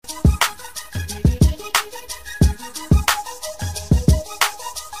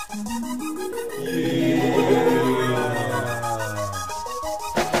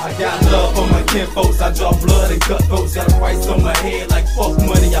Kinfolks, I draw blood and cut throats. Got a price on my head like fuck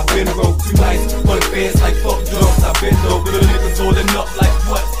money, I've been broke. Too nice for the feds like fuck drugs, I've been dope. Little niggas holding up like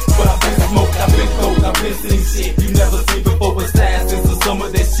what? But I've been smoked, I've been cold, I've been seen shit you never seen before. Assassins or some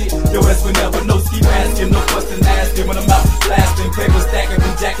of that shit your ass will never know. Keep asking, no question asking. When I'm out blasting, paper stacking,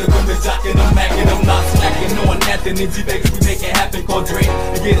 from jacking, women jocking, I'm macking, I'm not slacking. No one nothing, in G-Vegas we make it happen. Call Dre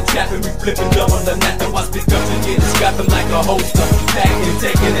to get it trapping, we flipping double the nothing. Watch big guns and get scrapping like a holster. Packing,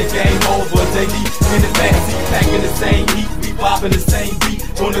 taking the game over. JD in the backseat, packing the same heat. We popping the same beat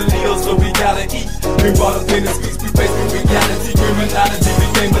on the Leo, so we gotta eat. We brought up in the streets, we facing reality. Criminality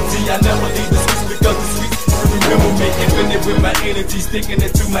became a G. I never leave the streets because the streets remember me. Infinite with my energy, sticking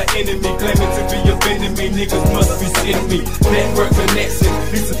it to my enemy. Claiming to be offending me, niggas must be sitting me. Network connection,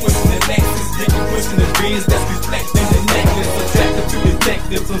 Lisa pushing the nexus. Dicky pushing the beans, that's reflecting the necklace. Attracted to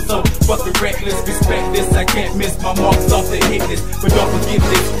detectives, I'm so fucking reckless. Respect this, I can't miss my marks off the hit list. But don't forget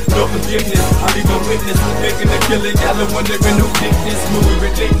this, no forgiveness. I leave a witness, making a killing. Y'all wondering who did this, movie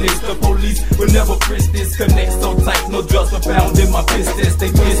ridiculous. The police will never frisk this. Connect so tight, no drugs were found in my business.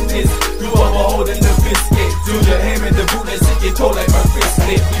 They missed this, you over holding the biscuit. Junior Hammond, the boot, that shit get cold like my wrist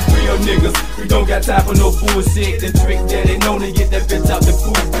slit. We real niggas, we don't got time for no bullshit. The trick that they known to get that bitch out the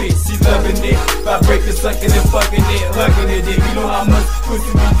pool pit. She loving it, vibrating, sucking and fucking it, hugging it. If you know how much pussy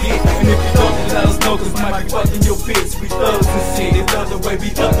we get, and if you don't, then let us know, cause might be fucking your bitch. We thugs and shit, they love the way we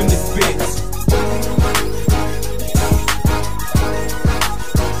up in this bitch.